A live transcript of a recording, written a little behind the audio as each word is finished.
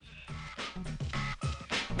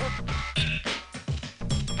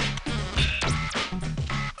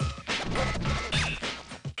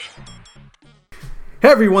Hey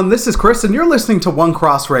everyone, this is Chris, and you're listening to One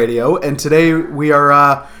Cross Radio. And today we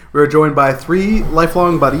are joined by three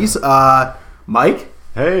lifelong buddies. Mike.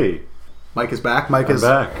 Hey. Mike is back. I'm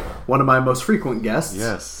back. One of my most frequent guests.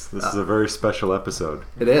 Yes, this is a very special episode.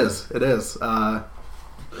 It is. I'm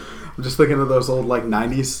just thinking of those old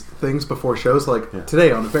 90s things before shows.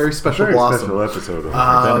 Today on a very special Blossom. Special episode of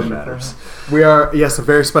Revenge Matters. We are, yes, a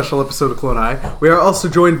very special episode of Clone Eye. We are also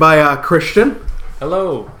joined by Christian.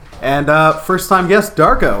 Hello. And first-time guest,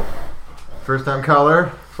 Darko. First-time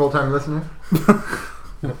caller, full-time listener.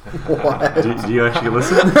 What? Do you actually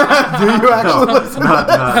listen? Do you actually listen?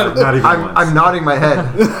 Not even once. I'm nodding my head.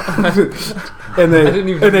 In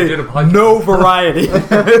a no variety.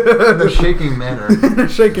 In a shaking manner. In a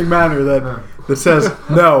shaking manner that says,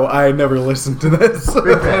 no, I never listened to this. What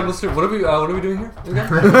are we doing here?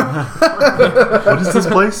 What is this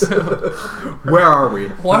place? Where are we?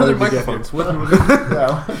 Why are there microphones?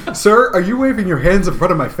 No. Sir, are you waving your hands in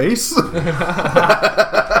front of my face?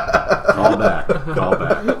 Call back.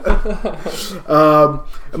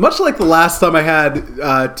 Much like the last time I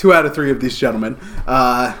had 2 out of 3 of these gentlemen,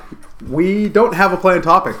 we don't have a planned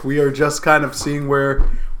topic. We are just kind of seeing where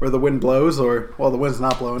the wind blows, or, well, the wind's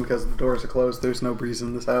not blowing because the doors are closed. There's no breeze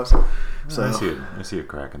in this house. So I see a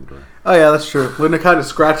crack in the door. Oh, yeah, that's true. Linda kind of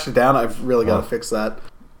scratched it down. I've really got to fix that.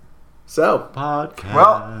 So. Podcast.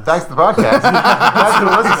 Well, thanks to the podcast. Thanks for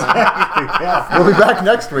listening. Yeah. We'll be back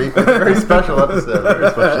next week with a very special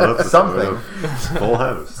episode. Something. Full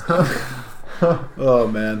house. Oh,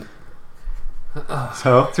 man.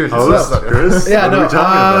 So, host, Chris, Yeah, what are we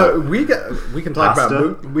talking about? we can talk Pasta?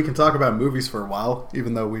 about we can talk about movies for a while,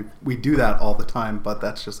 even though we do that all the time. But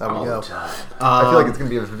that's just how we go. I feel like it's going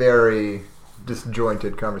to be a very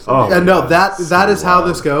disjointed conversation. Oh, And no, yeah, that is how wild.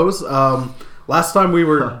 this goes. Last time we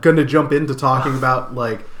were going to jump into talking about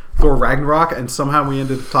Thor Ragnarok, and somehow we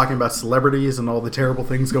ended up talking about celebrities and all the terrible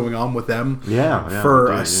things going on with them.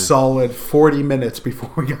 For a solid 40 minutes before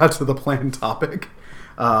we got to the planned topic.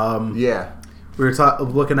 Yeah. We were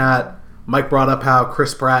looking at, Mike brought up how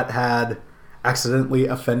Chris Pratt had accidentally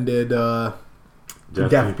offended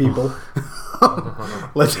deaf people.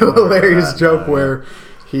 Let's do a hilarious joke where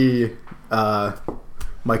he,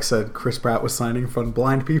 Mike said Chris Pratt was signing in front of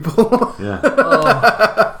blind people. Yeah.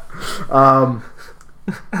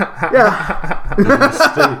 Yeah.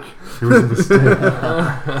 It was a mistake.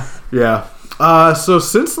 Yeah. So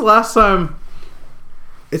since the last time,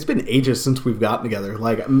 it's been ages since we've gotten together.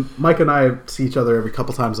 Mike and I see each other every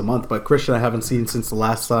couple times a month, but Christian I haven't seen since the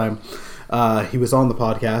last time he was on the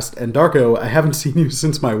podcast. And Darko, I haven't seen you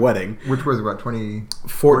since my wedding. Which was about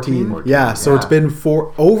 2014. Yeah, so it's been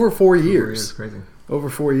over 4 years. It's crazy. Over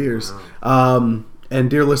 4 years. And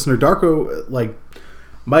dear listener, Darko,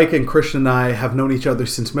 Mike and Christian and I have known each other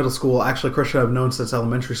since middle school. Actually, Christian I've known since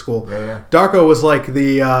elementary school. Yeah. Darko was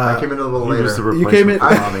the... I came in a little later. You came in...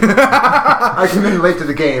 I came in late to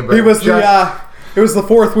the game, but He was it was the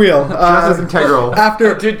fourth wheel. Just as integral. I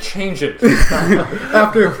did change it.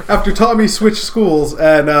 after Tommy switched schools,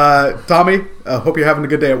 and Tommy, hope you're having a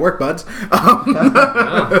good day at work, buds.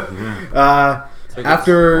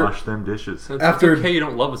 After Wash them dishes. It's okay you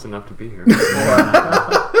don't love us enough to be here.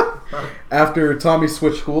 After Tommy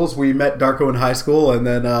switched schools, we met Darko in high school, and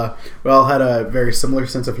then we all had a very similar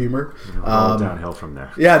sense of humor. All downhill from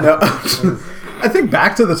there. Yeah, no. I think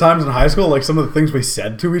back to the times in high school, some of the things we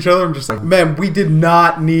said to each other, I'm just like, man, we did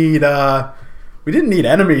not need... we didn't need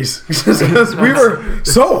enemies because we were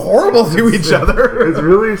so horrible to each other. It's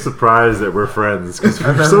really a surprise that we're friends because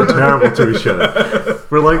we're so terrible to each other.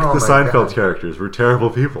 We're like the Seinfeld characters. We're terrible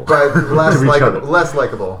people. But less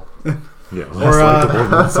likable. Yeah, less likable than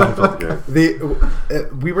the Seinfeld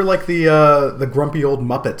character. We were like the grumpy old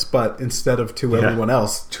Muppets, but instead of to everyone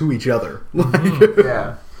else, to each other.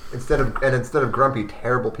 Yeah. Instead of grumpy,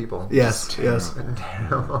 terrible people. Yes.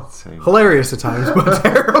 Terrible. Hilarious at times, but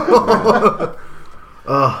terrible.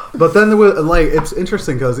 But then there was it's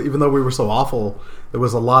interesting because even though we were so awful, there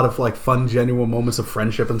was a lot of fun, genuine moments of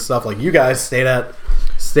friendship and stuff. You guys stayed at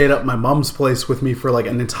my mom's place with me for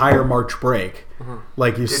an entire March break.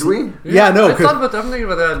 Did we? Yeah, no. I'm thinking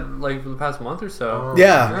about that for the past month or so.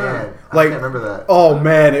 Yeah, man, I can't remember that. Oh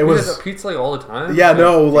man, it was pizza all the time. Yeah,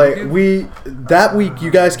 no, that week you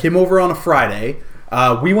guys came over on a Friday.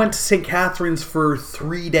 We went to St. Catharines for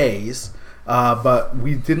 3 days. But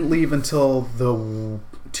we didn't leave until the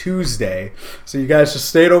Tuesday. So you guys just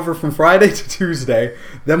stayed over from Friday to Tuesday.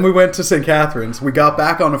 Then we went to St. Catharines. We got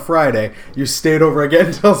back on a Friday. You stayed over again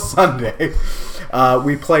until Sunday.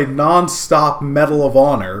 We played non-stop Medal of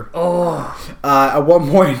Honor. Oh. At one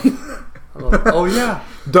point... Oh, yeah.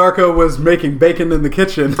 Darko was making bacon in the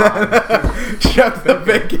kitchen. Shoved the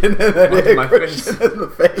bacon and then Onto hit my Christian face. in the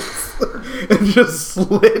face. And just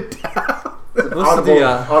slid down. Most of the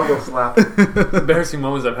audible slap. embarrassing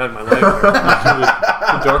moments I've had in my life are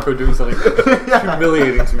Darko doing something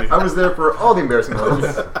humiliating to me. I was there for all the embarrassing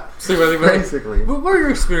moments. So really, Basically. what were your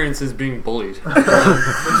experiences being bullied? Well,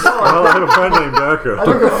 I had a friend named Darko.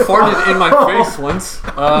 Darko farted in my face once.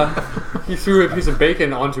 He threw a piece of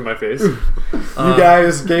bacon onto my face. You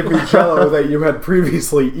guys gave me jello that you had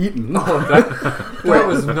previously eaten. Oh, that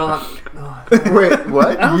was not. Wait,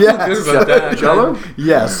 what? I don't Yes. feel good about that. Jello?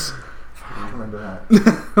 Yes. I don't remember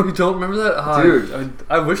that. You don't remember that? Oh, Dude.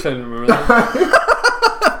 I wish I didn't remember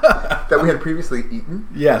that. That we had previously eaten?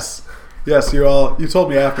 Yes. Yes, you told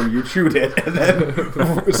me after you chewed it and then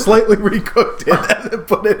slightly recooked it and then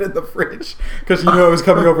put it in the fridge because you knew it was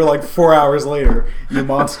coming over like 4 hours later, you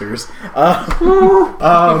monsters.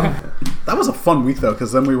 That was a fun week though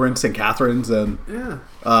because then we were in St. Catharines and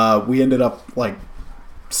we ended up like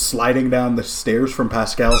sliding down the stairs from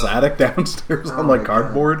Pascal's attic downstairs on like my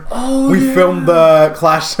cardboard. Oh, We filmed the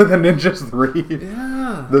Clash of the Ninjas 3.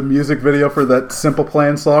 Yeah. The music video for that Simple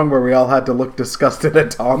Plan song where we all had to look disgusted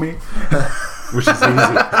at Tommy. Which is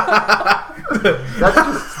easy.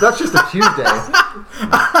 That's just a Tuesday.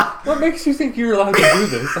 What makes you think you're allowed to do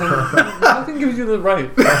this? Nothing gives you the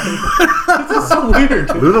right. This is so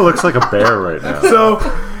weird. Luna looks like a bear right now. So,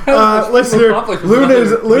 listener, conflict with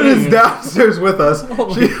Luna's nothing. downstairs with us.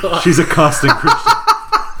 Oh my God. She's accosting Christian.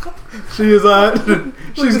 She is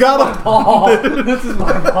she's got a ball. This is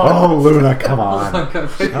my ball. Oh, Luna, come on.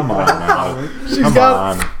 Come on now. she's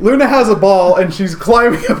got Luna has a ball and she's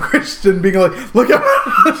climbing up Christian, being like, look at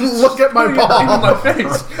my Into ball. my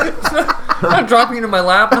face. It's not dropping into my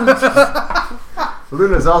lap. I'm just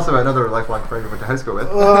Luna's also another lifelong friend we went to high school with.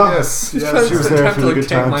 Yes, trying she was to there attempt for to, the like, good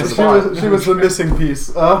take times. my of the spot. bar. She was the missing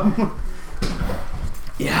piece.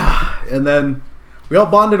 Yeah, and then we all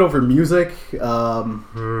bonded over music.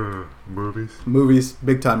 Movies.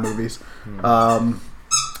 Big time movies.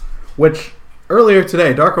 Which earlier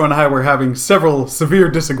today, Darko and I were having several severe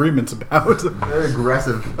disagreements about. Very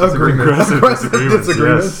aggressive Aggressive disagreements,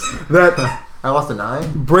 yes. That I lost an eye.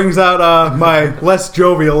 brings out my less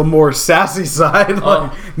jovial, more sassy side.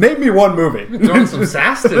 Like, name me one movie. throwing some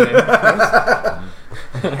sass today.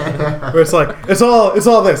 Where it's like it's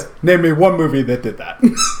all this. Name me one movie that did that.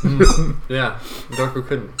 Yeah, Darko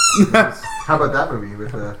couldn't. How about that movie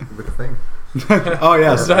with the thing? Oh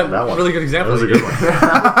yes. Is that That one. a really good That example? was a good one.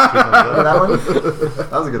 That one?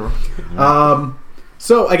 That was a good one.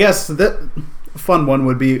 So I guess the fun one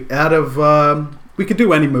would be out of we could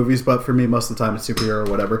do any movies, but for me most of the time it's superhero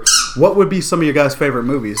or whatever. What would be some of your guys' favorite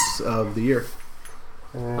movies of the year?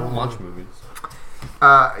 I don't watch movies.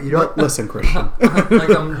 You know what? Listen, Christian. Like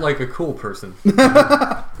I'm like a cool person.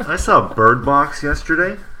 I saw Bird Box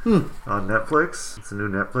yesterday on Netflix. It's a new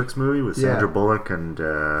Netflix movie with Sandra Bullock and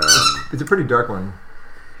It's a pretty dark one.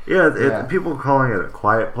 yeah. People are calling it A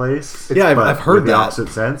Quiet Place. Yeah, but I've heard with the that. opposite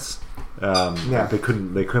sense. They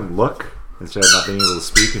couldn't look instead of not being able to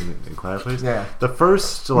speak in Quiet Place. Yeah. The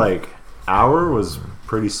first hour was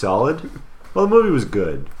pretty solid. Well, the movie was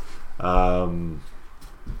good. But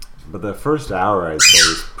the first hour, I'd say,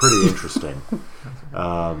 was pretty interesting.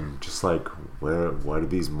 Just like, what are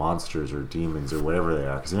these monsters or demons or whatever they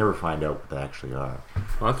are? Because you never find out what they actually are.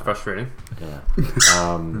 Well, that's frustrating. Yeah.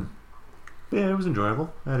 Yeah, it was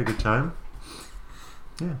enjoyable. I had a good time.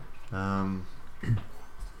 Yeah.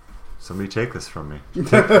 Somebody take this from me.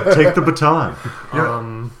 Take the baton.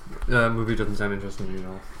 Movie doesn't sound interesting to me at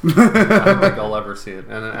all. I don't think I'll ever see it.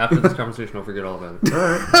 And then after this conversation, I'll forget all about it. All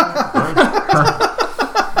right.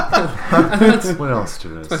 And that's What else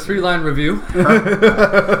did I my see? 3-line review.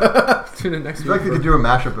 Tune in next I feel like week. they could do a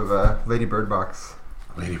mashup of Lady Bird Box.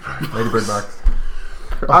 Lady Bird. Lady Bird Box.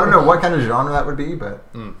 I don't know what kind of genre that would be, but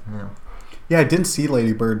you know. Yeah, I didn't see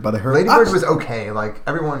Lady Bird, but I heard Lady Bird was okay. Like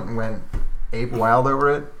everyone went ape wild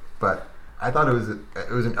over it, but I thought it was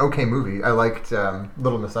an okay movie. I liked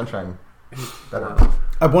Little Miss Sunshine better.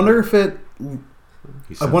 I wonder if it.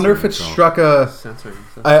 He's I wonder if it censoring struck a. Censoring.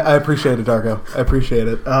 I appreciate it, Darko. I appreciate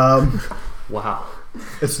it. Wow.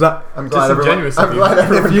 It's not. I'm glad Disingenuous everyone. of I'm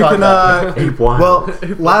you. glad everyone If you caught can. that. Ape Wild. Well,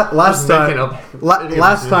 last Making time. up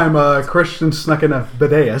Last time, Christian snuck in a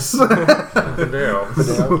bideus, video.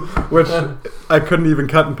 which I couldn't even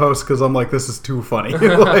cut in post because I'm like, this is too funny.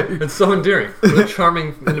 Like, It's so endearing. What a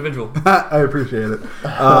charming individual. I appreciate it.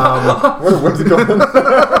 Where's it going?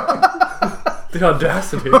 The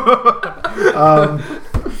audacity.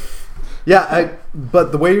 Yeah,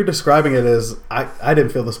 But the way you're describing it is, I didn't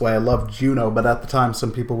feel this way. I loved Juno, but at the time,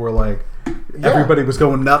 some people were like, everybody was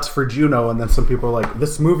going nuts for Juno, and then some people were like,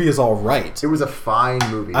 this movie is all right. It was a fine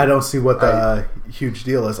movie. I don't see what the huge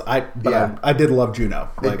deal is. I did love Juno.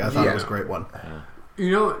 Like, I thought it was a Yeah. great one.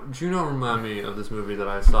 You know, Juno reminded me of this movie that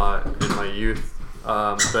I saw in my youth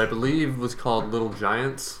that I believe was called Little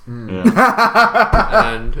Giants. Yeah.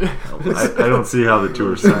 And I don't see how the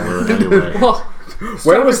two are similar anyway. well,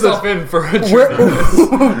 Where was yourself in for a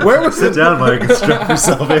Where was Sit down, Mike, and strap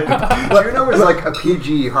yourself in. Juno was like a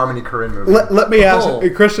PG Harmony Korine movie. Let me ask Oh.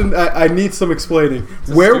 Christian. I need some explaining.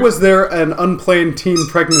 Where was there an unplanned teen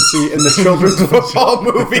pregnancy in the children's football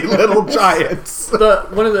movie Little Giants?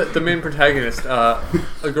 One of the main protagonists,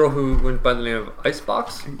 a girl who went by the name of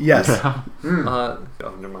Icebox. Yes.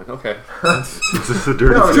 Oh, never mind. Okay. Is this a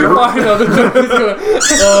dirty No, joke? Never mind. No,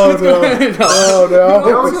 Oh no! no. Oh no!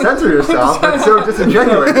 Don't censor yourself. That's so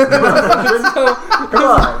disingenuous. Come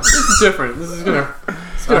on. This is different. This is gonna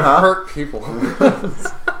hurt people.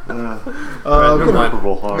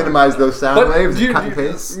 Irreparable harm. Minimize those sound But waves. do you Cut and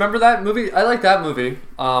paste. remember that movie? I like that movie.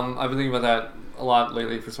 I've been thinking about that a lot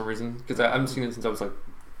lately for some reason because I haven't seen it since I was like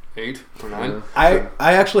 8 or 9. I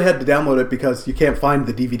actually had to download it because you can't find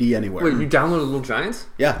the DVD anywhere. Wait, you downloaded Little Giants?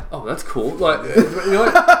 Yeah. Oh, that's cool. Like, you know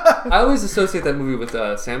what? I always associate that movie with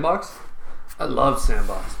Sandbox. I love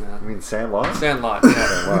Sandbox, I man. mean, Sandlot? Sandlot, yeah.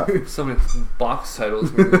 Sandlot. So many box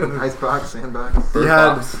titles. Icebox, sandbox. Bird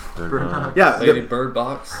had- Box, Yeah. Lady Bird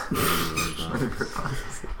Box.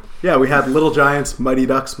 Yeah. We had Little Giants, Mighty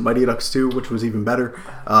Ducks 2, which was even better.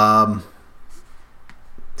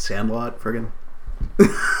 Sandlot, friggin'.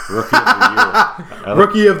 Rookie of the Year.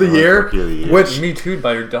 Rookie of the Year, Rookie of the Year. which Me too'd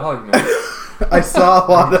by your dog, man. I saw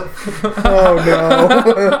a lot of.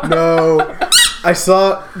 Oh no, no! I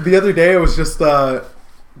saw the other day. It was just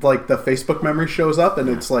like the Facebook memory shows up, and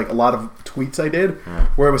it's like a lot of tweets I did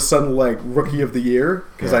where it was suddenly like Rookie of the Year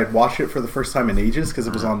because I'd watched it for the first time in ages because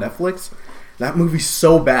it was on Netflix. That movie's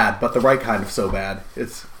so bad, but the right kind of so bad.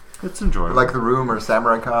 It's It's enjoyable. Like The Room or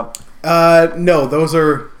Samurai Cop. no, those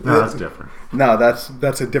are no, that's different. no, that's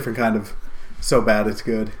a different kind of so bad it's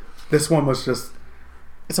good. This one was just.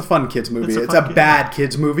 It's a fun kids movie. It's a bad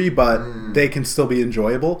kids movie, but they can still be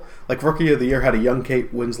enjoyable. Like Rookie of the Year had a young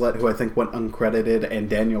Kate Winslet, who I think went uncredited, and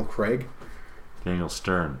Daniel Craig. Daniel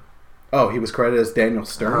Stern. Oh, he was credited as Daniel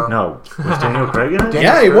Stern. No. Was Daniel Craig in it?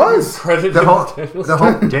 Yeah, he was. Credit The whole, Daniel the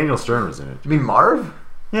whole. Daniel Stern was in it. You mean Marv?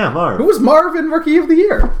 Yeah, Marv. Who was Marv in Rookie of the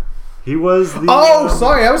Year? He was the... Oh,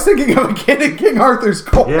 sorry, I was thinking of a kid in King Arthur's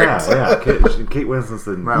Court. Yeah. Kate Winslet's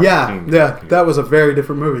the... Wow. Yeah, that was a very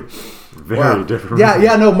different movie. Very different.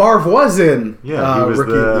 Yeah, no, Marv was in Yeah, he was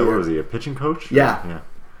Rookie of the the... Year. What was he, a pitching coach? Yeah.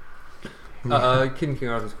 Kid in King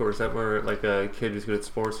Arthur's Court, is that where like a kid who's good at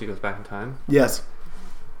sports, he goes back in time? Yes.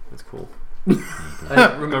 That's cool.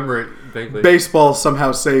 I remember it vaguely. Baseball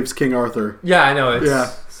somehow saves King Arthur. Yeah, I know. It's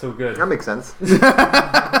Yeah. so good. That makes sense. There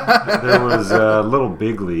was a Little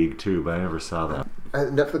Big League, too, but I never saw that.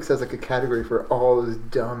 Netflix has like a category for all those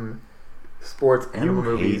dumb sports animal You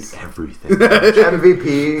movies. hate everything.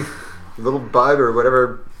 MVP, Little Bud, or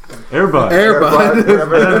whatever. Airbud. Airbud.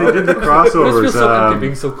 And then they did the This crossovers. feels so empty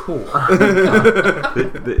being so cool.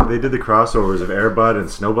 They did the crossovers of Airbud and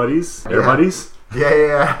Snow Buddies. Air Yeah. Buddies?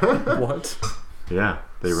 Yeah. What? Yeah,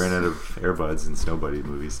 they ran out of Airbuds and Snow Buddy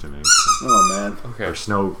movies to make. Oh, man. Okay, Or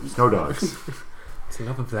Snow Dogs. it's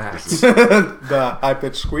enough of that. The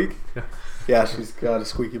high-pitched squeak? Yeah, she's got a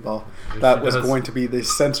squeaky ball. That she was does. going to be the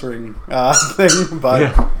censoring thing, but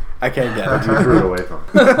Yeah. I can't get You it. threw it away from.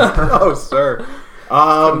 Oh, sir.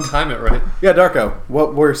 Time it right. Yeah, Darko,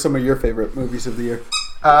 what were some of your favorite movies of the year?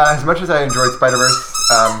 As much as I enjoyed Spider-Verse,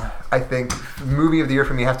 I think movie of the year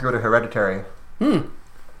for me has to go to Hereditary.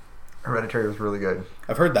 Hereditary was really good.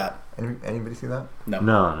 I've heard that. Anybody see that?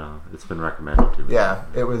 No, it's been recommended to me. Yeah,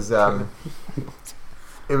 it was.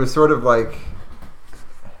 It was sort of like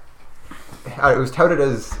it was touted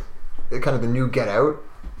as kind of the new Get Out,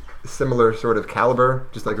 similar sort of caliber,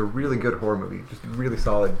 just like a really good horror movie, just really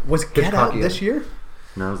solid. Was Get Out Hitchcockian. this year?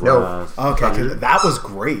 No, it was No. last. Okay, 'cause that was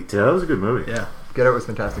great. Yeah, that was a good movie. Yeah. Get Out was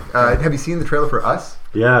fantastic. Have you seen the trailer for Us?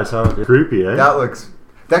 Yeah, I saw it. Creepy, eh?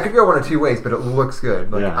 That could go one of two ways, but it looks good.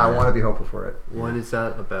 Like Yeah, I yeah. want to be hopeful for it. What is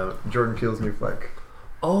that about? Jordan Peele's new flick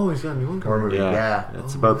Oh, he's got a new one horror coming. movie. Yeah. Yeah.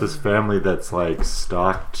 It's about this family that's like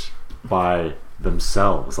stalked by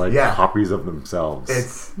themselves, like Yeah. copies of themselves.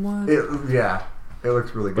 It's What? it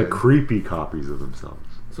looks really But good. creepy copies of themselves.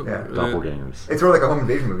 So, Yeah. Doppelgangers. It's sort of like a home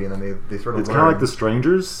invasion movie, and then they sort of It's learn. kind of like The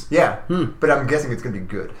Strangers. Yeah, but I'm guessing it's gonna be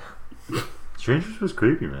good. Strangers was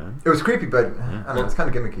creepy, man. It was creepy, but I don't know, it's kind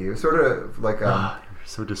of gimmicky. It was sort of like You're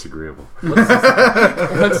so disagreeable.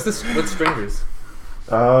 What's Strangers?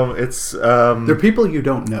 It's They're people you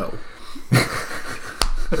don't know.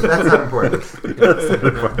 But that's not important.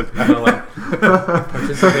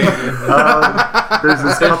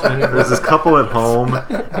 There's this couple at home,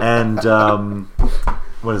 and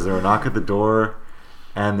what is there? A knock at the door,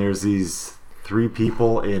 and there's these 3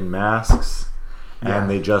 people in masks, and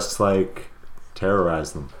they just like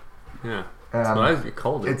terrorize them. Yeah. That's what I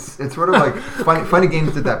called it. It's sort of like Funny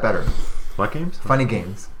Games did that better. What games? Funny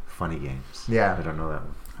Games. Funny Games. Yeah. I don't know that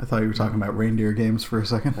one. I thought you were talking about reindeer games for a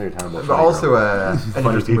second, You're talking about But also an Funny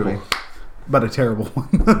interesting people. movie. but a terrible one.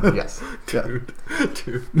 Yes. Dude.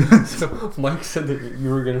 So Mike said that you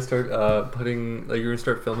were gonna start you were gonna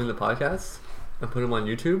start filming the podcasts and put them on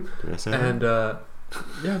YouTube. Did I say And that?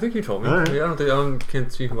 yeah, I think you told me. All right. I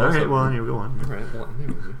can't see who All else. right, well, you go on. All right, well,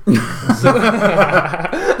 so,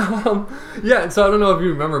 yeah, so I don't know if you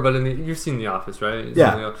remember, but you've seen The Office, right?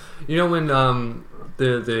 Yeah. You know when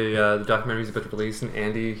the documentary is about to release, and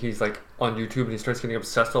Andy, he's like on YouTube and he starts getting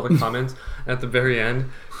obsessed with all the comments, and at the very end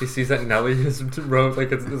he sees that Nelly has wrote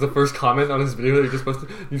like it's the first comment on his video that he just posted,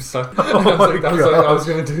 "You suck." And I was like, that was what I was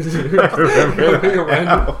gonna do to you.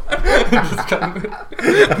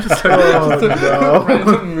 Just a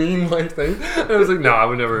random meme like thing. And I was like, no, I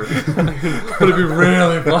would never. But it'd be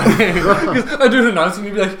really funny. Because I do it announce and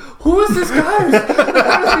you'd be like, who is this guy? How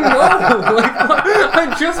does he know? Like, what?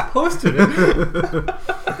 I just posted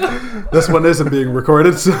it. This one isn't being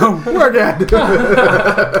recorded, so we're good.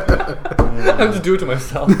 I have to do it to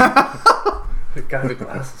myself. The guy with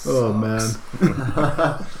glasses. Oh man.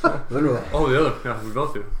 Oh, the other. Yeah, we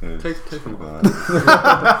both do. Take them. Take me those.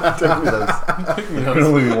 Take me I those. can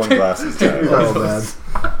only be one glasses guy.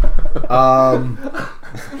 Oh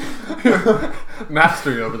man.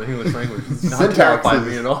 Mastery over the English language. It's not Syntax terrified is-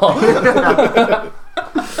 me at all.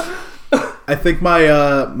 I think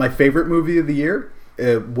my favorite movie of the year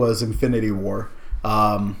was Infinity War.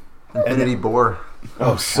 Infinity Bore.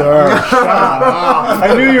 Oh, sir.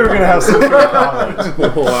 I knew you were going to have some comment.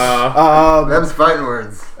 Wow. Them's fighting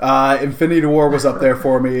words. Infinity War was up there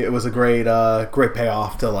for me. It was a great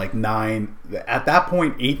payoff to like 9, at that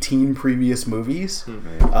point 18 previous movies.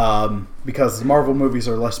 Because the Marvel movies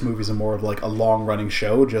are less movies and more of like a long running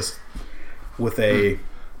show, just with a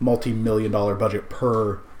multi-million-dollar budget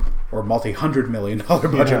per, or multi-hundred-million-dollar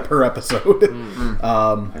budget per episode.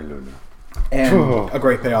 And a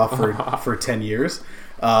great payoff for 10 years.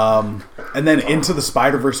 And then Into the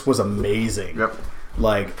Spider-Verse was amazing. Yep.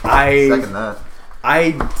 Like Second that.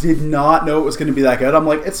 I did not know it was going to be that good. I'm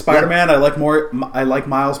like, it's Spider-Man. I like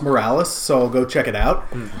Miles Morales, so I'll go check it out.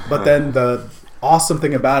 But then the awesome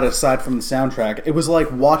thing about it, aside from the soundtrack, it was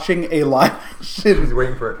like watching a live action. He's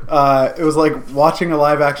waiting for it. It was like watching a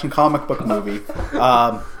live action comic book movie.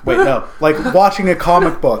 Wait, no, like watching a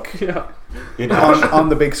comic book. Yeah. on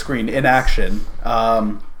the big screen in action,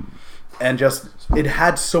 and just it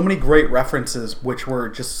had so many great references which were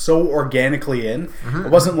just so organically in. It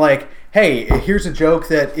wasn't like, hey, here's a joke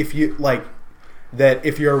that if you're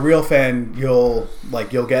a real fan you'll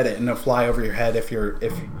get it and it'll fly over your head if you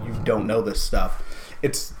don't know this stuff.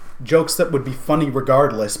 It's jokes that would be funny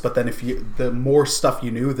regardless, but then the more stuff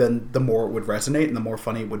you knew, then the more it would resonate and the more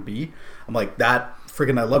funny it would be. I'm like, that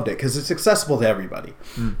friggin' I loved it because it's accessible to everybody.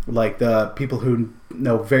 Like the people who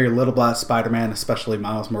know very little about Spider-Man, especially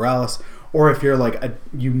Miles Morales, or if you're like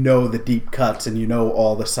the deep cuts and you know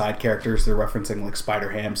all the side characters they're referencing, like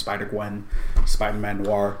Spider-Ham, Spider-Gwen, Spider-Man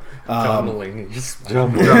Noir. John Mulaney.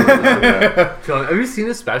 John, have you seen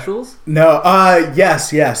his specials? No, yes,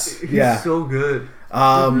 He's yeah. so good.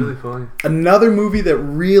 He's really funny. Another movie that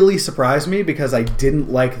really surprised me because I didn't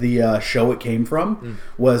like the show it came from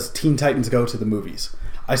was Teen Titans Go to the Movies.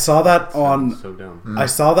 I saw that on So dumb. I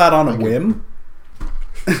saw that on a whim.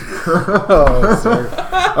 Oh, sorry.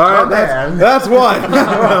 All right, that's one.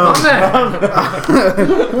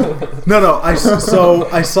 No. I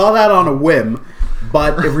saw that on a whim,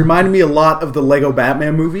 but it reminded me a lot of the Lego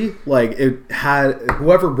Batman movie. Like it had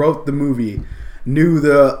whoever wrote the movie knew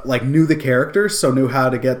the characters, so knew how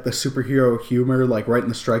to get the superhero humor like right in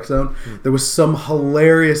the strike zone. There was some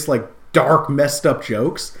hilarious, like dark, messed up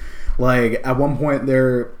jokes. Like at one point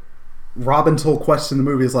Robin's whole quest in the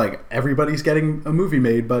movie is like, everybody's getting a movie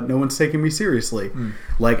made, but no one's taking me seriously.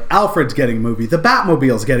 Like Alfred's getting a movie, the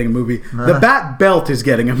Batmobile's getting a movie, the Bat Belt is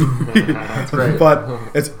getting a movie. That's right. But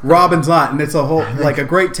it's Robin's not, and it's a whole like a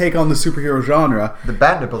great take on the superhero genre. The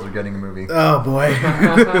Bat Nipples are getting a movie. Oh boy.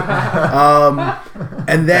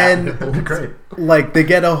 And then Great. like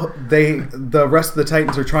the rest of the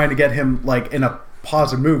Titans are trying to get him like in a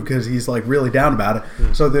positive mood because he's like really down about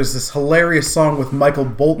it. So there's this hilarious song with Michael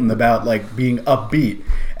Bolton about like being upbeat,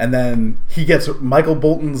 and then Michael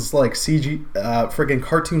Bolton's like CG friggin'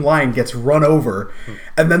 cartoon lion gets run over,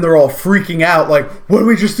 and then they're all freaking out like, what did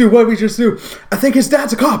we just do? What did we just do? I think his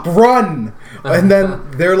dad's a cop. Run! And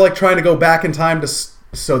then they're like trying to go back in time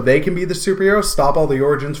so they can be the superheroes, stop all the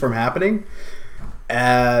origins from happening.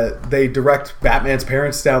 They direct Batman's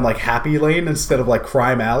parents down like Happy Lane instead of like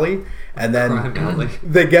Crime Alley, and then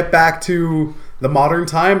they get back to the modern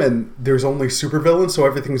time and there's only supervillains, so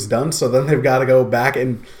everything's done. So then they've got to go back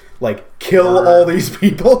and like kill all these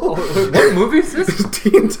people. What movie is this?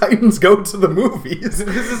 Teen Titans Go to the Movies.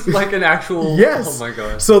 This is like an actual... Yes. Oh my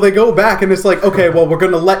god. So they go back and it's like, okay, well, we're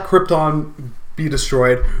going to let Krypton be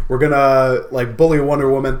destroyed. We're going to like bully Wonder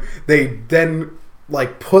Woman. They then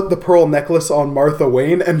like put the pearl necklace on Martha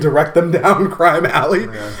Wayne and direct them down Crime Alley.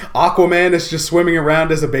 Aquaman is just swimming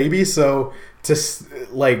around as a baby, so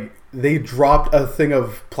they dropped a thing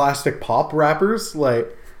of plastic pop wrappers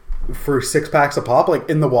like for 6 packs of pop like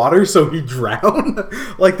in the water, so he drowned.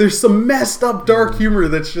 Like there's some messed up dark humor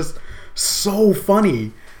that's just so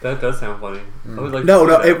funny. That does sound funny. I would like No,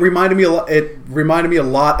 that. it reminded me a lot. It reminded me a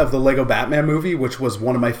lot of the Lego Batman movie, which was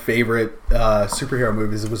one of my favorite superhero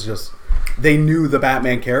movies. It was just they knew the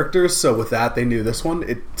Batman characters, so with that they knew this one.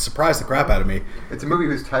 It surprised the crap out of me. It's a movie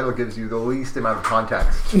whose title gives you the least amount of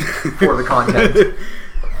context for the content.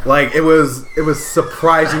 Like it was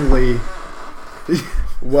surprisingly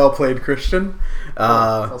well played, Christian.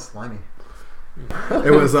 So slimy.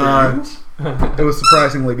 It was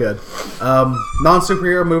surprisingly good. Non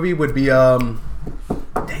superhero movie would be dang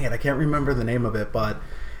it, I can't remember the name of it, but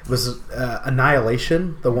it was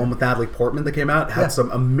Annihilation, the one with Natalie Portman that came out. It had some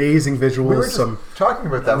amazing visuals. We were just talking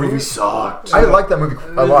about that movie. Sucked. I liked that movie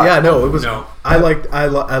a lot. Yeah, no, it was. No. I liked it a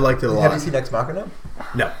lot. Have you seen Ex Machina?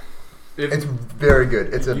 No. It's very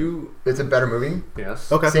good. It's a better movie.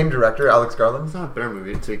 Yes. Okay. Same director, Alex Garland. It's not a better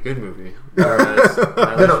movie. It's a good movie. Whereas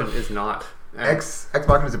Annihilation is not. Ex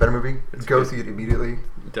Machina is a better movie. Go see it immediately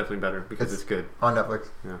Definitely better because it's good. on Netflix.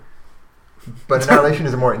 Yeah. But Annihilation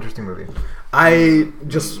is a more interesting movie. I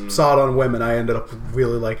just saw it on whim and I ended up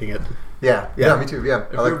really liking it. Yeah, me too. Yeah,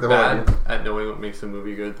 If I like you're the whole bad idea. at knowing what makes a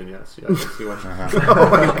movie good, then yes, I can see why. Oh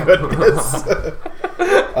my goodness.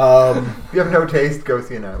 If you have no taste, go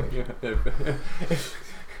see Annihilation.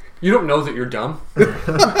 You don't know that you're dumb.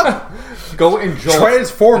 Go enjoy.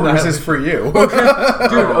 Transformers is for you. Dude,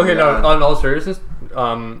 okay, no. God. On all seriousness,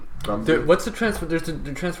 Bumblebee. what's the There's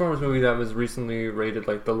the Transformers movie that was recently rated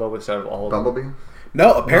like the lowest out of all of them. Bumblebee?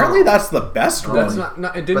 No, apparently that's the best one. That's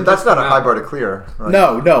not. It didn't. But that's just not a come high out. bar to clear. Right?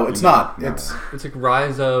 No, it's not. It's It's like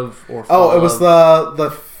Rise of or Fall it was of.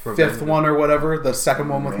 the Revenge. fifth one or whatever, the second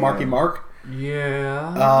one with Marky Mark.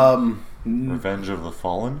 Yeah. Revenge of the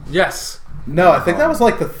Fallen. Yes. No, I think that was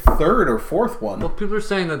like the third or fourth one. Well, people are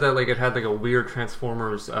saying that like it had like a weird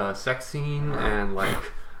Transformers sex scene and like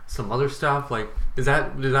some other stuff. Like, did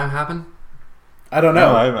that happen? I don't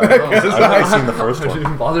know. I've only seen the first I one.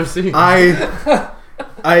 didn't bother seeing.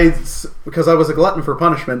 Because I was a glutton for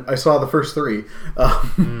punishment, I saw the first 3.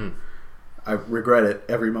 I regret it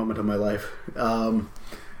every moment of my life.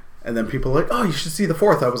 And then people were like, oh, you should see the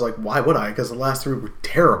 4th. I was like, why would I? Because the last 3 were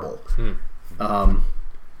terrible.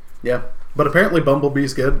 Yeah. But apparently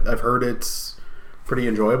Bumblebee's good. I've heard it's pretty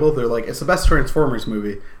enjoyable. They're like, it's the best Transformers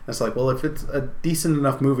movie. And it's like, well, if it's a decent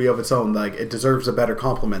enough movie of its own, like it deserves a better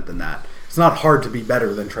compliment than that. It's not hard to be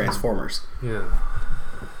better than Transformers. Yeah.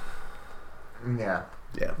 Yeah.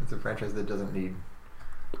 Yeah. It's a franchise that doesn't need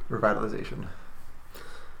revitalization.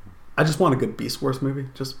 I just want a good Beast Wars movie,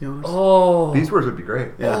 just to be honest. Oh. Beast Wars would be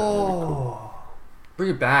great. Yeah. Oh.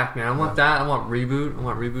 Bring it back, man. I want that. I want reboot. I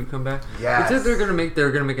want reboot to come back. Yes. Is it they're gonna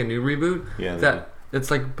make a new reboot? Yeah, they That it's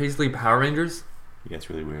like basically Power Rangers. Yeah, it's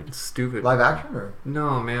really weird. It's stupid. Live action? Or?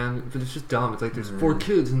 No, man. But it's just dumb. It's like there's 4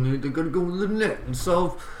 kids and they're gonna go live in it and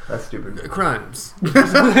solve That's stupid. crimes.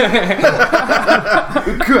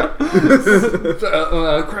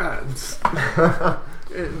 Crimes.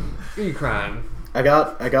 E-crime. I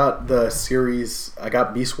got the series. I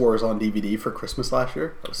got Beast Wars on DVD for Christmas last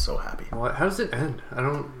year. I was so happy. What? How does it end? I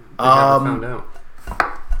don't think I ever found out.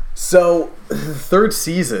 So, the 3rd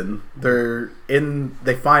season,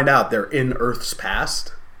 they find out they're in Earth's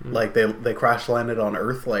past. Like they crash landed on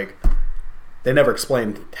Earth. Like they never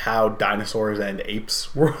explained how dinosaurs and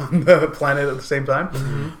apes were on the planet at the same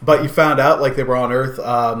time. But you found out like they were on Earth,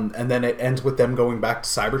 and then it ends with them going back to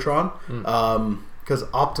Cybertron. Because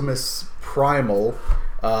Optimus Primal,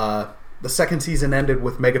 the 2nd season ended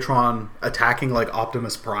with Megatron attacking like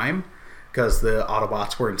Optimus Prime because the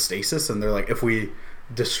Autobots were in stasis, and they're like, if we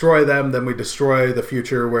destroy them, then we destroy the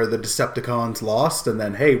future where the Decepticons lost, and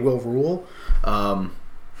then, hey, we'll rule.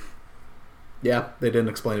 Yeah, they didn't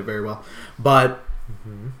explain it very well. But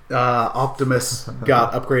Optimus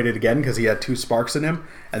got upgraded again because he had 2 sparks in him,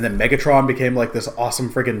 and then Megatron became like this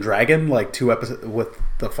awesome friggin' dragon, like with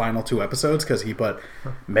the final 2 episodes, because he put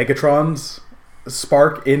Megatron's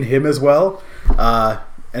spark in him as well.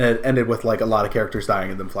 And it ended with like a lot of characters dying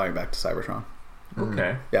and then flying back to Cybertron.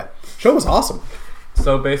 Okay. Yeah, show was awesome.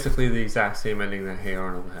 So basically the exact same ending that Hey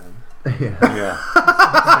Arnold had. Yeah. Yeah.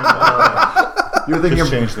 You're thinking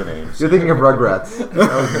Just of change the names. You're thinking of Rugrats. That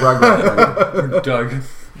was Rugrats. Doug.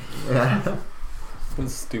 Yeah. What a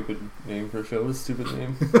stupid name for a show. What a stupid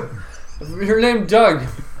name. Your name Doug.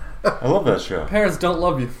 I love that show. Parents don't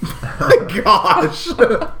love you. Gosh.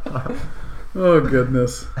 Oh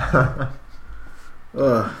goodness.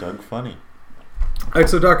 Doug Funny. All right,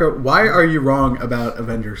 so Darko, why are you wrong about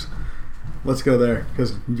Avengers? Let's go there,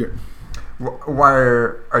 because Why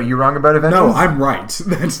are you wrong about Avengers? no, I'm right.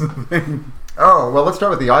 That's the thing. Oh, well, let's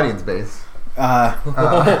start with the audience base. Oh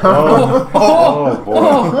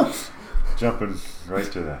boy. Jumping right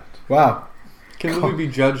to that. Wow. Can a movie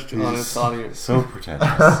be judged on its audience? So pretentious.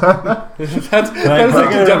 That is like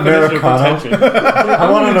get the an definition of Americano? pretension. I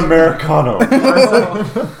want an Americano.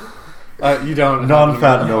 You don't.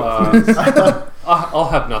 Non-fat milk, please. I'll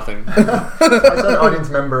have nothing. I said audience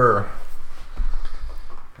member.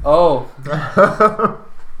 Oh,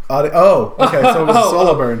 Oh, okay, so it was a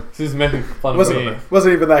solo burn. she's making fun of me.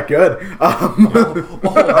 Wasn't even that good.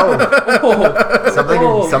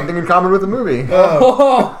 Something in common with the movie.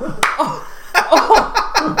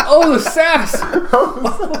 Oh, the sass!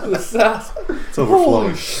 Oh, the sass! It's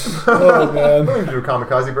overflowing. Oh, man. I'm going to do a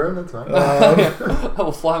kamikaze burn, that's fine. I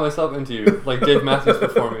will fly myself into you, like Dave Matthews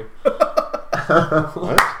before me.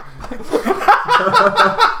 What?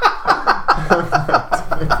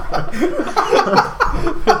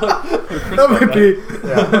 That might be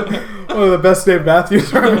one of the best Dave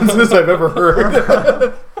Matthews references I've ever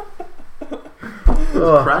heard.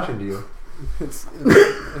 Crash into you. It's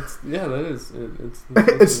yeah, that is.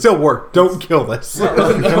 It still worked. Don't kill this.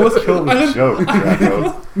 Don't kill the joke,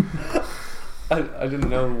 Draco. I didn't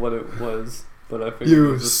know what it was, but I figured it You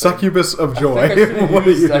was just succubus of joy. I What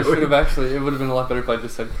are you should doing? have actually. It would have been a lot better if I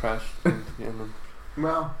just said crash.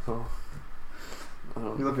 Well,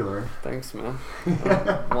 you live, you learn. Thanks, man. I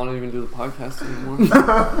don't want to even do the podcast anymore.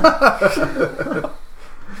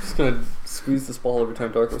 Just gonna squeeze this ball every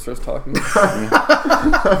time Darko starts talking.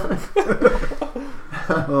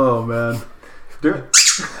 Oh man. Do it.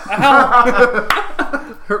 Ow!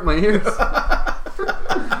 Hurt my ears.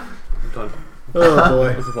 I'm done. Oh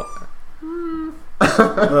boy. This is what-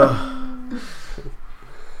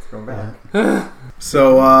 Going back.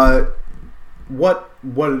 So, what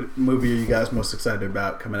movie are you guys most excited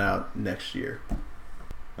about coming out next year?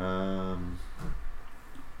 Something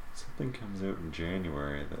comes out in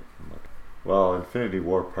January that. Well, Infinity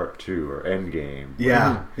War Part 2 or Endgame.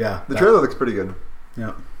 Yeah. The trailer looks pretty good.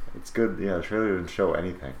 Yeah. It's good. Yeah, the trailer didn't show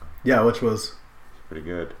anything. Yeah, which was Pretty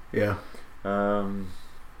good. yeah. I'm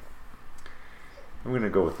gonna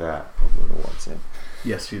go with that. I'll go to once in.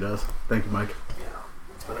 Yes, she does. Thank you, Mike.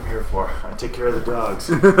 That's what I'm here for. I take care of the dogs.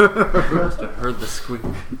 I heard the squeak.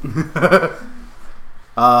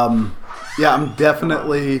 Yeah, I'm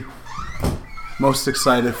definitely most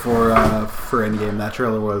excited for Endgame. That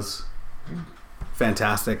trailer was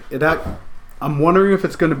fantastic. I'm wondering if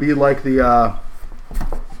it's going to be like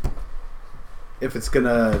if it's going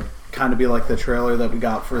to kind of be like the trailer that we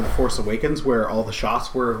got for The Force Awakens, where all the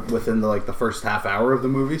shots were within the first half hour of the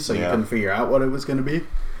movie, so you couldn't figure out what it was going to be.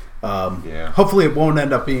 Hopefully, it won't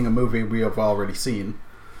end up being a movie we have already seen.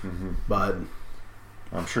 Mm-hmm. But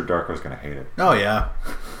I'm sure Darko's gonna hate it. oh yeah,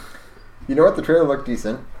 You know what? The trailer looked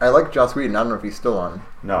decent. I like Joss Whedon. I don't know if he's still on.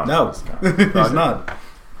 no, it's not. he's not.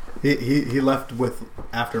 He left with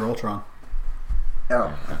after Ultron.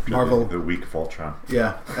 Oh. After Marvel. the week of Ultron.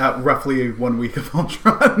 Yeah, roughly 1 week of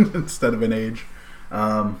Ultron instead of an age.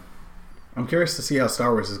 I'm curious to see how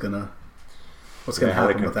Star Wars is what's gonna how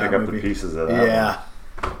they happen can with that pick up movie. the pieces of that. Yeah,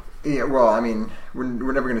 Yeah, well, I mean, we're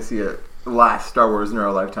never going to see a last Star Wars in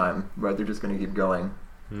our lifetime, but they're just going to keep going.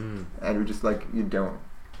 Mm. And we're just like, you don't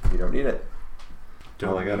need it.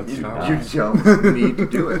 Well, I gotta You, do you that. don't need to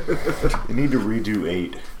do it. You need to redo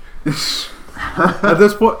 8. at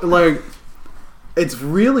this point, like, it's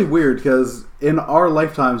really weird because in our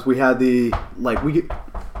lifetimes we had we get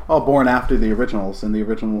all born after the originals, and the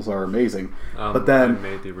originals are amazing. But then I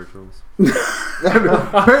made the originals.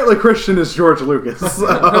 apparently Christian is George Lucas.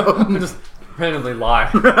 Just randomly lie.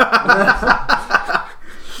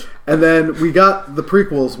 And then we got the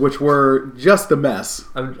prequels, which were just a mess.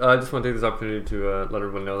 I just want to take this opportunity to let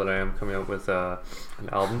everyone know that I am coming out with an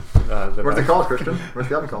album. What's it called, Christian? What's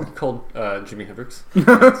the album called? Called Jimi Hendrix.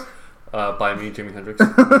 By me, Jimi Hendrix.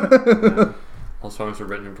 And all songs are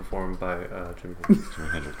written and performed by Jimi Hendrix.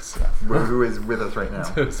 Jimi Hendrix. Who is with us right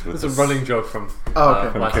now? It's a running joke from Oh,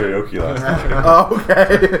 okay. From last night. karaoke last night. Oh,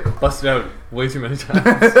 okay. Busted out way too many times.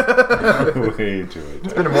 Way too It's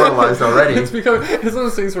late. been immortalized already. It's one of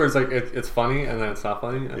those things where it's like it's funny and then it's not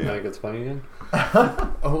funny and then it gets funny again.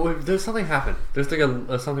 Oh, wait, there's something happened. There's like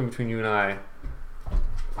a something between you and I.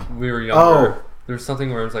 We were younger. Oh. There's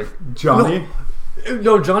something where it's like Johnny?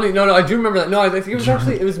 No, Johnny. No, I do remember that. No, I think it was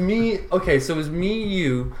it was me. Okay, so it was me,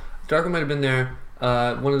 you. Darko might have been there.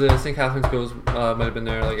 One of the St. Catherine's girls might have been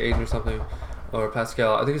there, like Aiden or something, or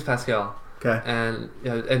Pascal. I think it was Pascal. Okay. And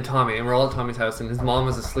Tommy, and we're all at Tommy's house, and his mom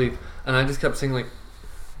was asleep, and I just kept singing like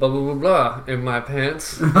blah blah blah blah in my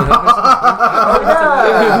pants. Like,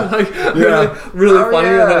 really funny,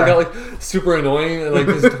 and then it got like super annoying, and like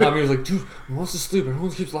because Tommy was like, "Dude, who wants to sleep?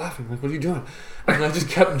 Everyone keeps laughing. Like, what are you doing?" And I just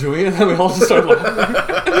kept doing it, and then we all just started laughing.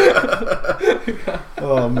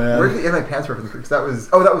 Oh, man. Where did the In My Pants reference? Because that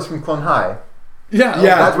was from Clone High. Yeah,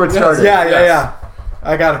 Yeah, that's where it started. Yeah.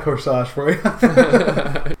 I got a corsage for you.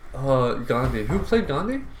 Gandhi. Who played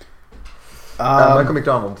Gandhi? Michael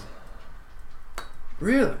McDonald.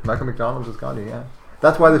 Really? Michael McDonald was Gandhi, yeah.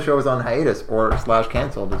 That's why the show is on hiatus or /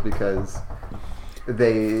 canceled, is because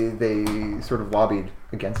they sort of lobbied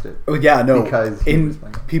against it. Oh, yeah, no. Because it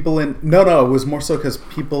was more so because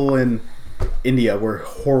people in India were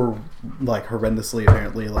horrendously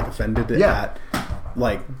apparently like offended at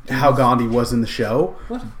like how Gandhi was in the show.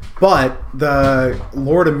 What? But the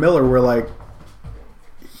Lord and Miller were like,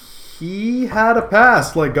 he had a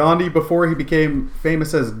past. Like Gandhi, before he became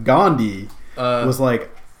famous as Gandhi, was like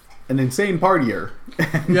an insane partier.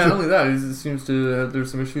 Yeah, not only that, he seems to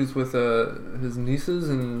there's some issues with his nieces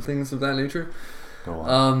and things of that nature. Go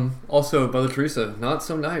on. Also, Mother Teresa, not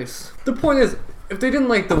so nice. The point is, if they didn't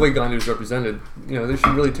like the way Gandhi was represented, they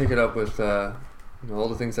should really take it up with all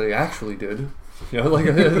the things that he actually did. Like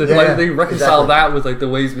they reconcile that with like the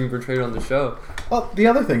ways being portrayed on the show. Well, the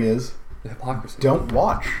other thing is, The hypocrisy. don't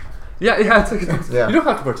watch. Yeah. It's like, you don't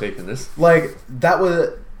have to partake in this. Like that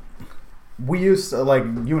was. We used to, like,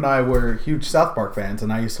 you and I were huge South Park fans,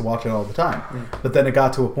 and I used to watch it all the time. But then it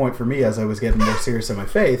got to a point for me as I was getting more serious in my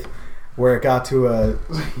faith, where it got to a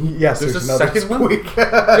yes. There's a another second squeak.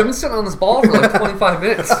 I've been sitting on this ball for like 25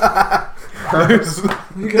 minutes.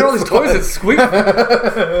 You get all these toys that squeak.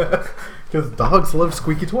 Because dogs love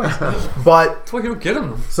squeaky toys. But That's why you don't get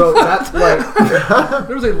them. so that's like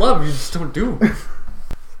There's they love, you just don't do.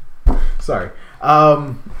 sorry.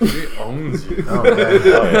 He owns you. Oh, man.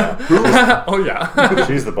 Oh yeah. Oh yeah.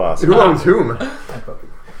 She's the boss. Who owns whom?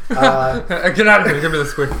 Get out of here. Give me the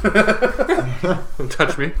squeak. Don't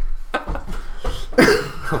touch me.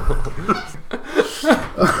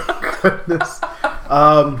 Goodness.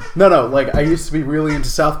 No. Like I used to be really into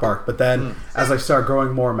South Park, but then as I started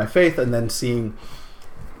growing more in my faith, and then seeing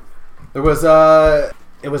there was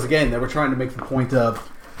it was again they were trying to make the point of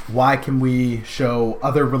why can we show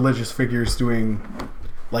other religious figures doing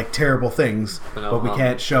like terrible things, but we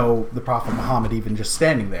can't show the Prophet Muhammad even just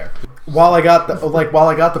standing there. While I got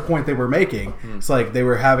the point they were making, it's like they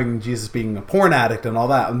were having Jesus being a porn addict and all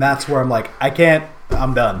that, and that's where I'm like,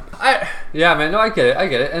 I'm done. Yeah, man. No, I get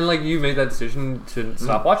it. And like you made that decision to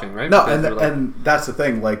stop watching, right? No, Because and that's the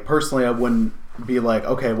thing. Like personally, I wouldn't be like,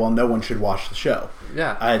 okay, well, no one should watch the show.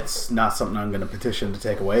 yeah. It's not something I'm going to petition to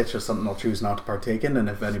take away. It's just something I'll choose not to partake in. And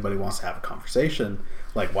if anybody wants to have a conversation,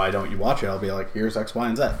 like, why don't you watch it? I'll be like, here's X, Y,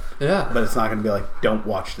 and Z. Yeah. But it's not going to be like, don't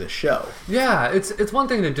watch this show. Yeah, it's one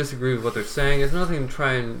thing to disagree with what they're saying. It's another thing to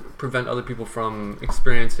try and prevent other people from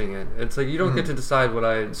experiencing it. It's like you don't get to decide what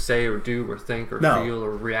I say or do or think or feel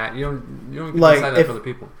or react. You don't get to decide that for other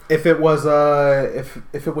people. If it was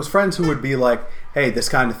if it was friends who would be like, hey, this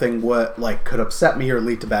kind of thing could upset me or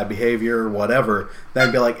lead to bad behavior or whatever, then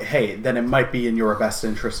I'd be like, hey, then it might be in your best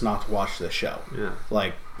interest not to watch this show. Yeah.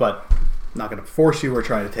 Like, but I'm not going to force you or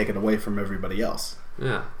try to take it away from everybody else.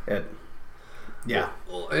 Yeah.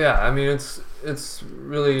 Well, yeah, I mean, it's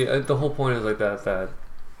really the whole point is like that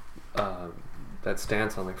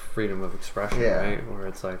stance on like freedom of expression, right? Where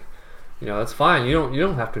it's like, that's fine. You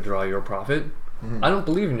don't have to draw your prophet. I don't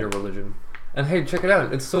believe in your religion. And hey, check it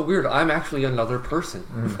out. It's so weird. I'm actually another person.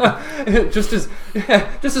 just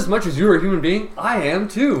as much as you're a human being, I am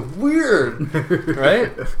too. Weird,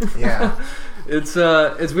 right? Yeah. It's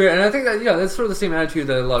weird, and I think that that's sort of the same attitude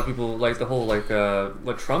that a lot of people like the whole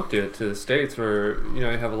what Trump did to the states, where you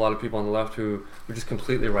have a lot of people on the left who just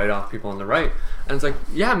completely write off people on the right, and it's like,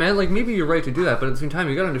 yeah, man, like maybe you're right to do that, but at the same time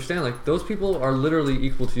you got to understand, like those people are literally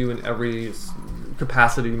equal to you in every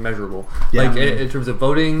capacity measurable. Yeah. Like in terms of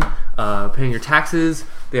voting, paying your taxes,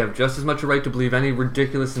 they have just as much a right to believe any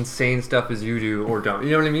ridiculous, insane stuff as you do, or don't.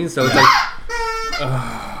 You know what I mean? So it's like.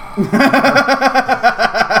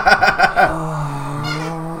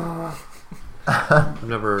 I'm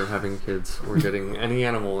never having kids or getting any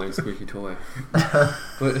animal like squeaky toy.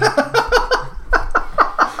 But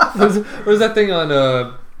there's that thing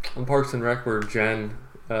on Parks and Rec where Jen,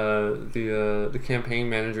 the campaign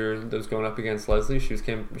manager that was going up against Leslie, she's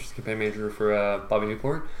campaign manager for Bobby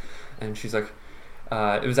Newport, and she's like,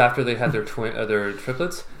 it was after they had their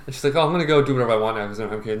triplets, and she's like, "Oh, I'm gonna go do whatever I want now because I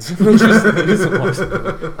don't have kids."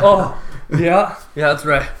 Oh, yeah, that's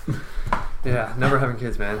right. Yeah, never having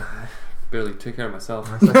kids, man. I barely take care of myself.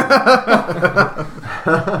 I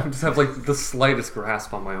just have like the slightest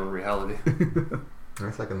grasp on my own reality. I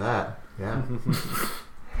second that. Yeah.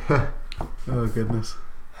 Oh goodness.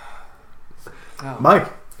 Oh. Mike,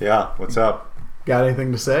 Yeah, what's up? got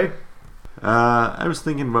anything to say? I was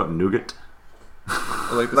thinking about nougat.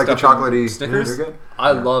 Like Like a stuff in chocolatey Snickers. nougat?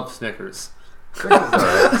 I love Snickers. Snickers,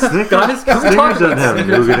 Guys, can we Snickers talk doesn't about have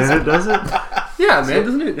Snickers? nougat in it, does it? Yeah, man,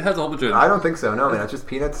 doesn't it? It has a whole bunch of I don't think so. No, man. It's just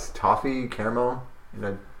peanuts, toffee, caramel, and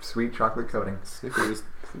a sweet chocolate coating. Snickers.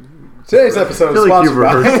 Today's episode I feel is like you've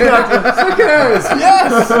sponsored by rehearsed. Snickers.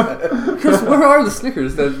 Yes. Chris, where are the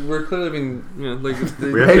Snickers that we're clearly being, like,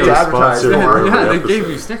 they, We have Hey, to to have a advertise sponsor for for it. yeah, every they gave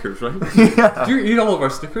you episode. Snickers, right? Yeah. Do you eat all of our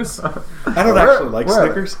Snickers? I don't actually like where are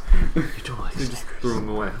they? Snickers. You don't like They just threw them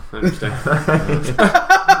away. I understand.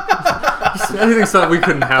 Anything so that we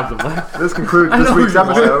couldn't have them. Like, This concludes I this know week's you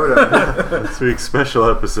are. episode. This week's special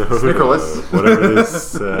episode. Snickerless. Whatever it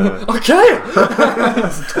is. okay!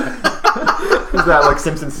 Is that like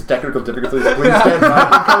Simpsons technical difficulties? When you stand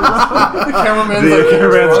by, The cameraman's The like,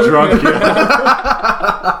 cameraman's drunk.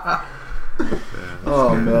 Yeah.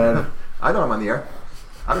 Oh man. I know I'm on the air.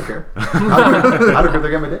 I don't care. I don't care if they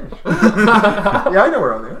get my dish. Yeah, I know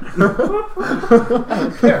we're on the air. I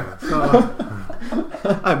don't care.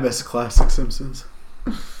 I miss classic Simpsons.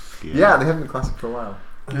 Yeah, they haven't been classic for a while.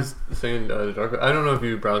 Just saying, I don't know if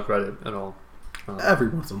you browse Reddit at all. Every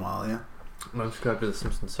once in a while, yeah. I'm subscribed to the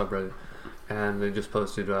Simpsons subreddit, and they just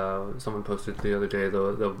posted. Someone posted the other day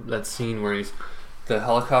that scene where he's the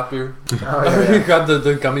helicopter. Oh, yeah, He yeah. grabbed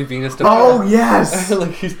the gummy Venus. To Oh yes.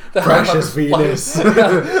 like he's the Precious helicopter's Venus. Flying,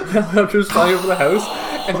 the helicopter's flying over the house,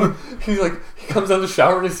 and he comes out of the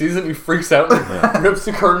shower and he sees it and he freaks out, and rips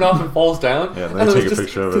the curtain off and falls down. Yeah, and they then take it's a just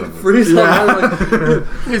picture of it. freeze like,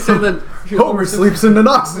 he's saying that Homer sleeps in an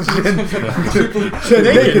oxygen. Shed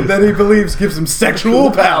naked that he believes gives him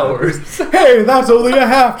sexual powers. Hey, that's only a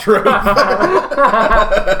half truth.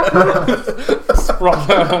 sprawled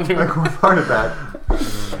out on him. Like, what part of that?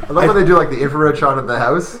 I love how they do like the infrared shot of the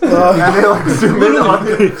house, and they like zoom in on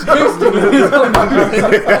it.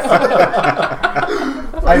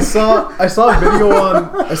 I saw a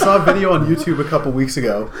video on YouTube a couple weeks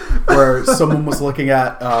ago where someone was looking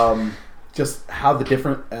at just how the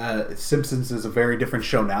different Simpsons is a very different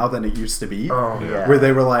show now than it used to be. Oh yeah. Where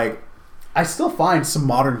they were like, I still find some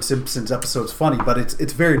modern Simpsons episodes funny, but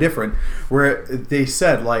it's very different. Where they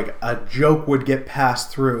said like a joke would get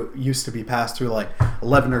used to be passed through like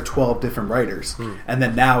 11 or 12 different writers, and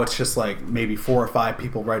then now it's just like maybe 4 or 5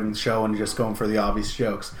 people writing the show and just going for the obvious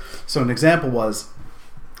jokes. So an example was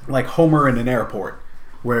like Homer in an airport,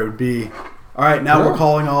 where it would be, all right, now we're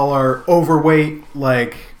calling all our overweight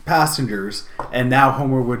like passengers, and now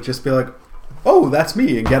Homer would just be like, oh, that's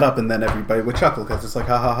me, and get up, and then everybody would chuckle because it's like,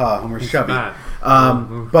 ha ha ha, Homer's chubby. fat.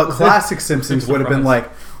 But classic Simpsons would have been like,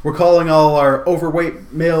 we're calling all our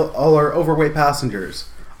overweight passengers,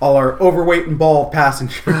 all our overweight and bald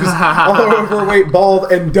passengers, all our overweight,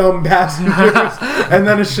 bald, and dumb passengers, and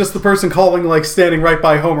then it's just the person calling like standing right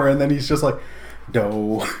by Homer, and then he's just like,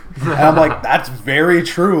 no. And I'm like, that's very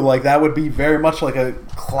true. Like that would be very much like a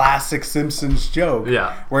classic Simpsons joke.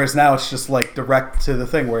 Yeah. Whereas now it's just like direct to the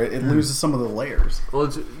thing where it loses some of the layers. Well,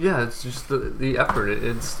 it's just the effort.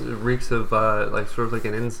 It reeks of like sort of like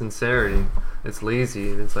an insincerity. It's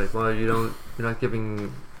lazy, and it's like, well, you're not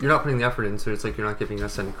putting the effort in, so it's like you're not giving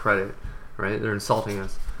us any credit, right? They're insulting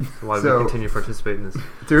us. Why would we continue to participate in this? So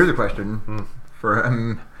here's a question for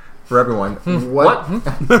everyone. What?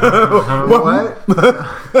 What?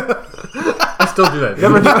 I still do that.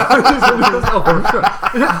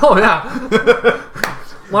 Oh yeah.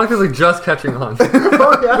 Monica's like just catching on.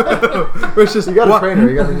 Oh yeah. It's just You got a trainer.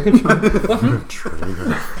 You got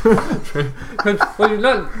Well, you're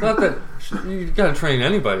not that you gotta train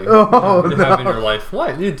anybody Oh, you have in your life.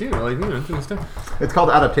 What you do, like things do. It's called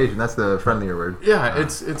adaptation. That's the friendlier word. Yeah,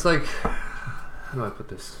 it's like, how do I put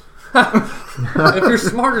this? If you're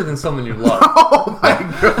smarter than someone you love, Oh my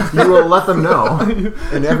god! You will let them know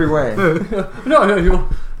in every way. no, you'll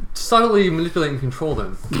subtly manipulate and control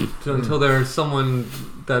them until there's someone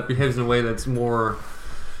that behaves in a way that's more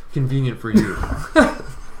convenient for you.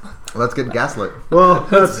 Let's get gaslit. Well,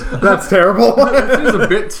 that's terrible. It seems a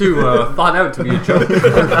bit too thought out to be a joke.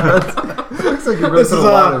 Looks like you really This put is, a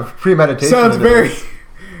lot of premeditation. Sounds into very, this.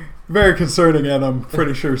 very concerning, and I'm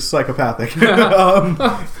pretty sure psychopathic.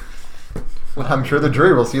 I'm sure the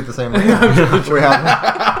jury will see it the same way. We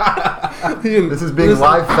have, this is being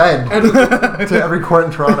live fed to every court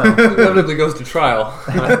in Toronto. Inevitably goes to trial.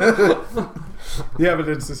 The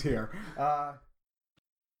evidence is here.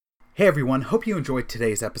 Hey everyone, hope you enjoyed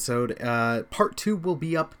today's episode. Part 2 will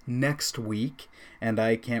be up next week, and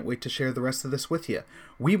I can't wait to share the rest of this with you.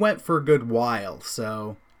 We went for a good while,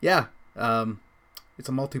 so yeah, it's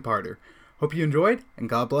a multi-parter. Hope you enjoyed, and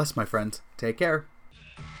God bless, my friends. Take care.